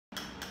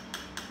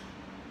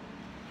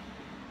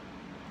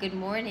Good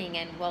morning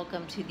and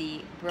welcome to the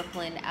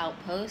Brooklyn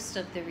outpost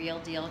of the Real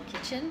Deal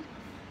Kitchen.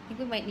 I think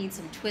we might need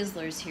some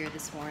Twizzlers here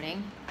this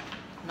morning.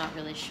 I'm not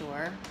really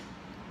sure.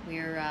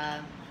 We're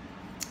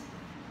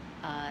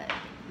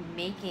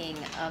making,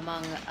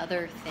 among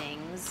other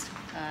things,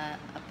 a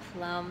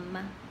plum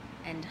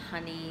and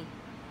honey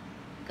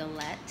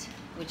galette,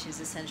 which is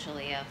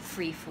essentially a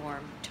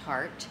free-form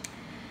tart.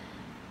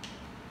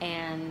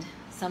 And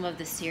some of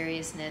the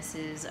seriousness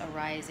is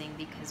arising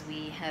because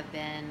we have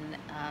been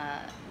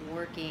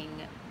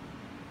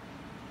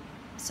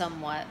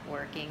somewhat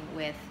working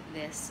with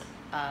this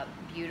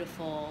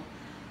beautiful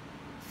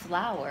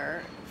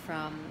flower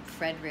from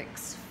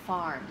Frederick's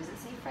Farm. Does it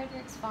say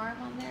Frederick's Farm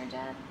on there,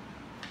 Dad?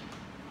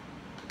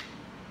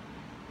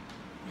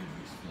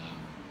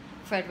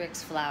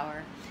 Frederick's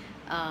Flower.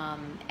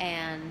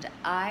 And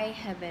I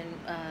have been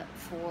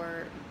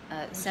for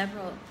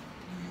several...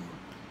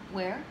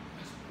 Where?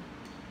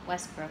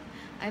 Westbrook.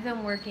 I've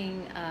been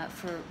working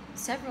for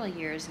several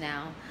years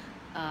now,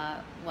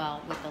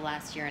 well, with the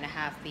last year and a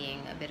half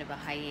being a bit of a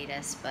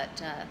hiatus, but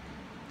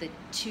the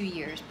 2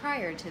 years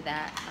prior to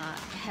that,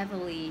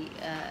 heavily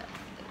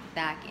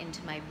back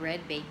into my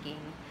bread baking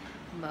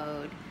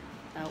mode,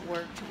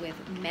 worked with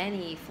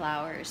many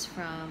flowers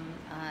from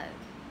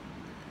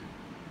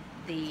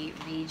the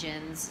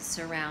regions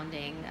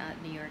surrounding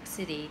New York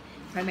City,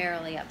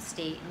 primarily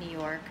upstate New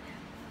York.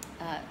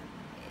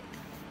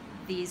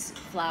 These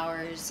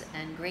flowers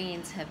and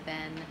grains have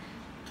been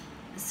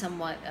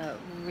somewhat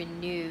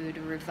renewed,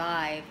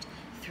 revived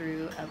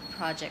through a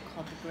project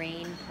called the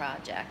Grain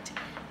Project.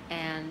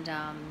 And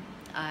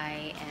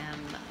I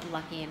am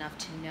lucky enough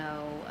to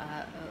know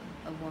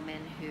a woman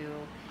who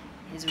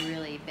has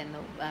really been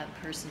the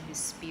person who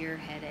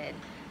spearheaded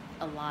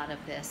a lot of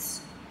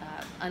this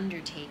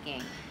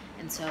undertaking.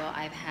 And so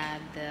I've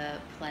had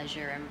the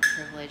pleasure and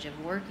privilege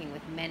of working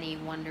with many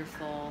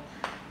wonderful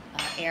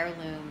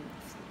heirloom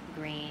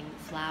grain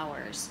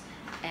flowers,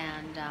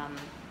 and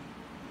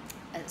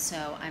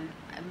so I'm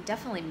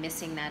definitely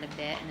missing that a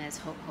bit, and as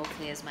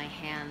hopefully as my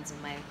hands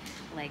and my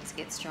legs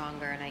get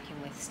stronger and I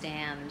can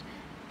withstand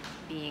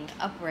being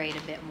upright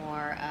a bit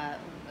more,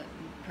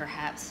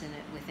 perhaps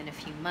within a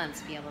few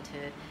months be able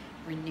to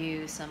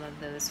renew some of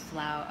those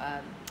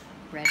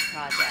bread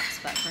projects.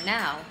 But for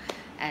now,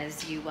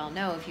 as you well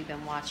know if you've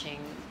been watching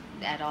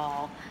at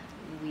all,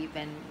 we've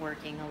been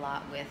working a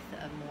lot with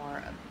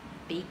more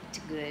baked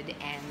good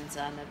ends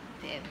on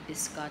the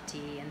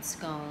biscotti and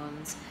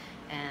scones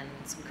and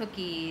some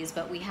cookies,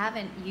 but we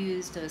haven't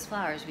used those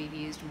flowers. We've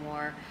used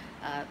more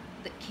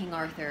the King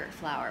Arthur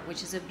flower,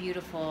 which is a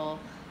beautiful,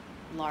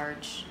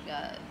 large,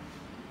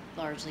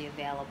 largely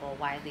available,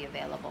 widely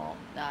available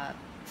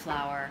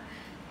flower,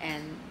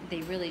 and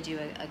they really do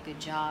a good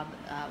job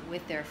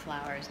with their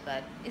flowers,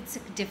 but it's a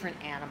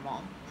different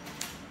animal.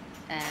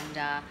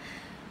 And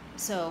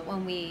so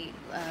when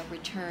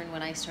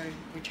when I started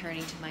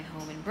returning to my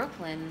home in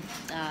Brooklyn,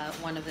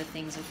 one of the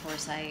things, of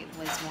course, I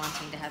was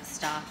wanting to have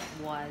stock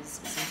was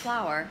some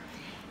flour.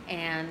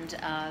 And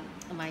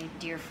my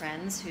dear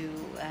friends who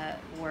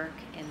work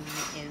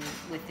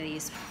with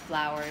these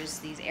flowers,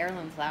 these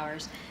heirloom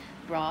flowers,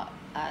 brought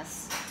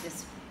us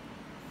this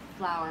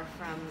flower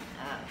from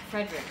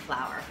Frederick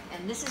Flower.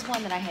 And this is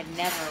one that I had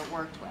never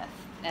worked with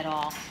at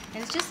all.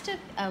 And it's just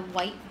a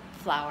white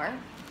flower.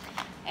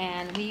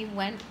 And we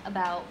went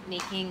about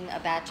making a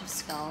batch of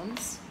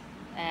scones,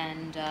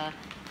 and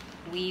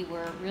we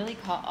were really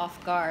caught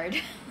off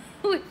guard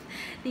with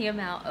the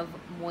amount of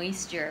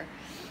moisture.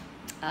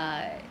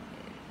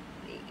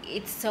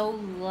 It's so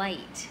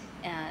light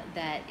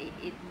that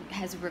it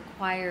has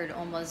required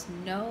almost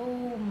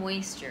no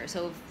moisture.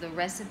 So if the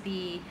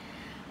recipe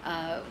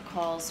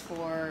calls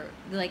for,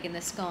 like in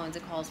the scones,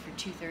 it calls for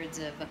 2/3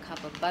 of a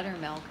cup of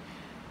buttermilk.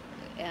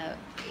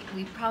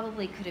 We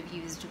probably could have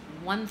used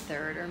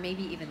 1/3 or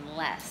maybe even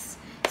less.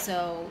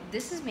 So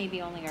this is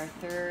maybe only our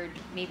third,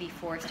 maybe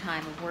fourth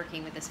time of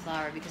working with this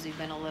flour because we've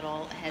been a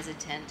little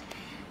hesitant.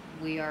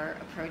 We are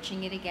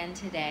approaching it again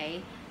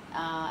today,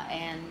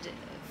 and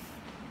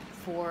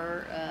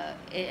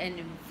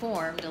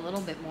informed, a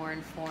little bit more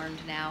informed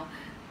now.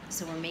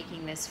 So we're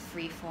making this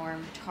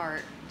free-form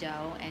tart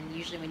dough, and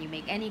usually when you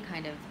make any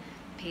kind of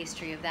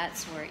pastry of that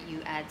sort,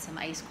 you add some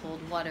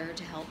ice-cold water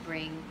to help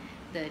bring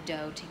the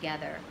dough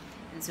together.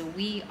 And so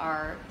we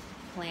are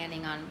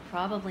planning on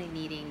probably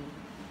needing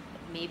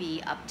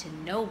maybe up to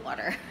no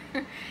water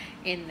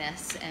in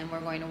this, and we're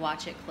going to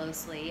watch it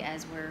closely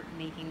as we're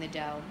making the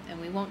dough.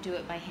 And we won't do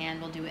it by hand,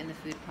 we'll do it in the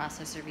food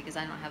processor because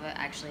I don't have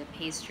actually a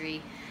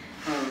pastry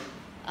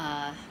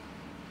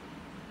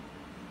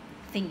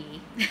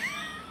thingy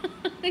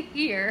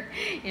here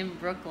in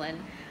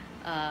Brooklyn.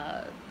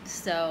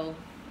 So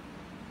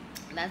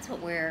that's what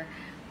we're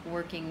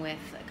working with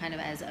kind of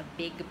as a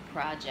big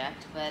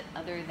project. But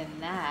other than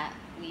that,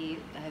 we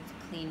have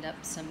cleaned up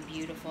some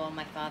beautiful,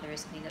 my father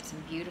has cleaned up some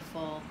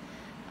beautiful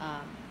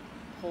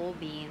whole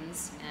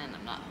beans, and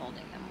I'm not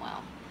holding them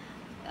well,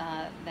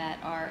 that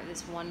are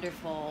this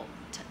wonderful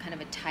kind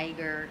of a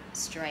tiger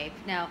stripe.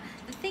 Now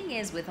the thing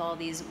is with all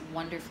these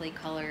wonderfully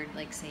colored,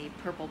 like say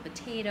purple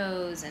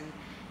potatoes and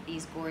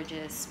these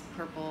gorgeous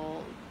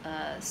purple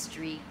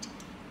streaked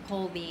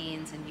pole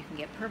beans, and you can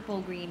get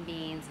purple green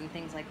beans and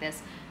things like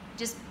this.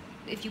 Just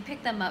if you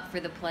pick them up for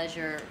the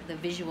pleasure, the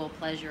visual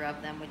pleasure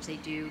of them, which they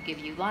do give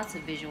you lots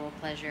of visual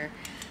pleasure,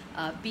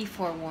 be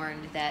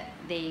forewarned that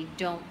they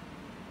don't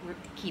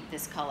keep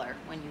this color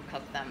when you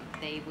cook them.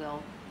 They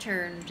will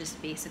turn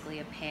just basically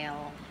a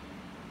pale,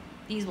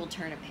 these will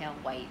turn a pale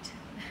white,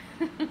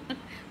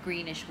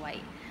 greenish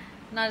white.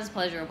 Not as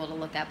pleasurable to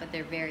look at, but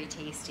they're very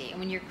tasty. And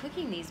when you're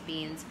cooking these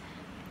beans,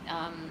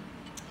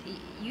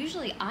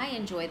 usually I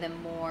enjoy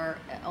them more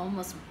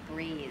almost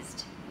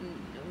braised.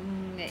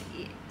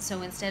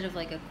 So instead of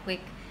like a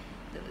quick,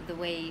 the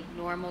way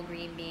normal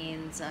green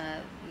beans,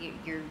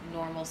 your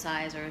normal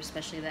size, or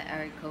especially the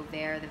haricot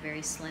vert, the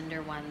very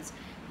slender ones,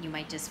 you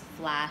might just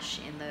flash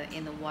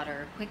in the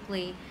water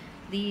quickly.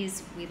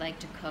 These we like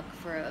to cook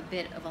for a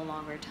bit of a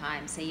longer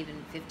time, say even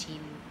 15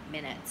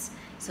 minutes.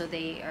 So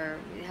they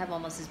have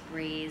almost this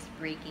braised,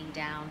 breaking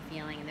down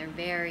feeling, and they're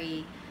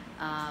very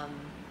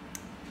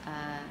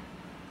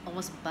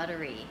almost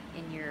buttery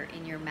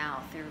in your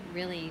mouth. They're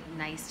really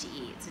nice to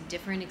eat. It's a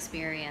different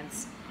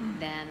experience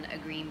than a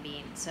green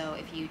bean. So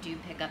if you do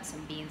pick up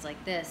some beans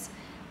like this,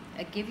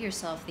 give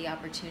yourself the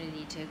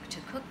opportunity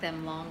to cook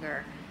them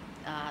longer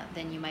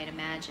than you might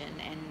imagine,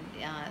 and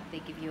they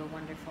give you a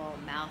wonderful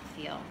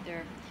mouthfeel.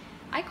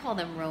 I call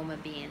them Roma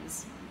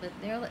beans, but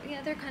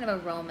they're kind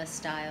of a Roma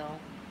style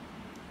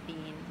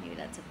bean. Maybe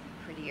that's a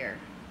prettier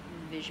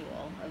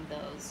visual of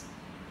those.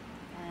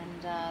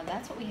 And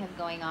that's what we have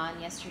going on.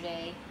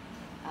 Yesterday,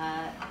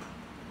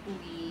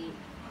 we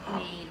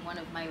made one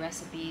of my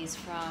recipes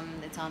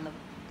it's on the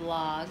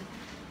blog,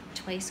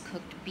 twice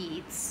cooked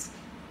beets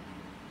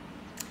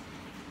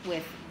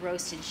with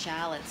roasted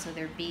shallots. So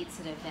they're beets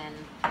that have been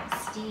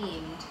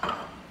steamed,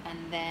 and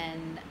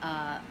then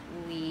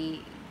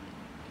we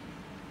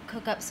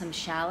cook up some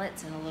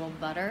shallots in a little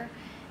butter.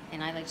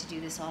 And I like to do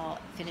this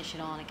finish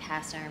it all in a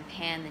cast iron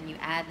pan. Then you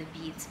add the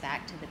beets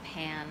back to the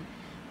pan,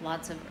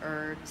 lots of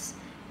herbs,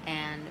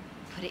 and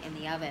put it in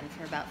the oven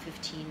for about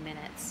 15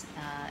 minutes.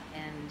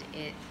 And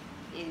it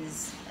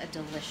is a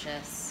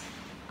delicious,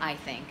 I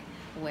think,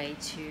 way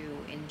to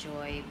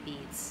enjoy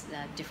beets,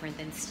 different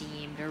than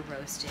steamed or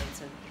roasted,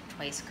 so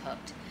twice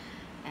cooked.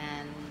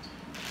 And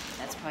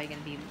that's probably going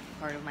to be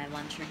part of my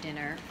lunch or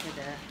dinner for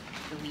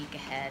the week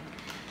ahead.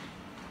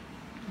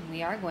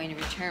 We are going to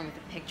return with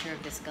a picture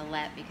of this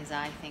galette because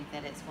I think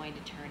that it's going to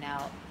turn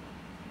out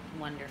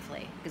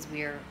wonderfully, because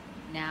we are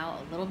now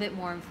a little bit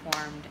more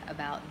informed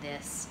about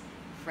this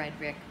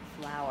Frederick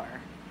flower.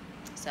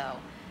 So,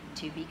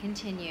 to be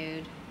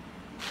continued,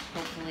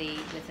 hopefully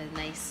with a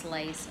nice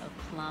slice of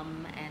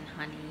plum and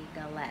honey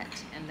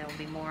galette, and there will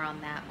be more on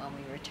that when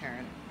we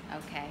return.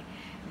 Okay,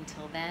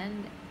 until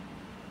then,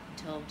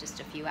 until just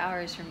a few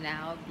hours from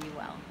now, be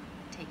well.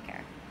 Take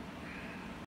care.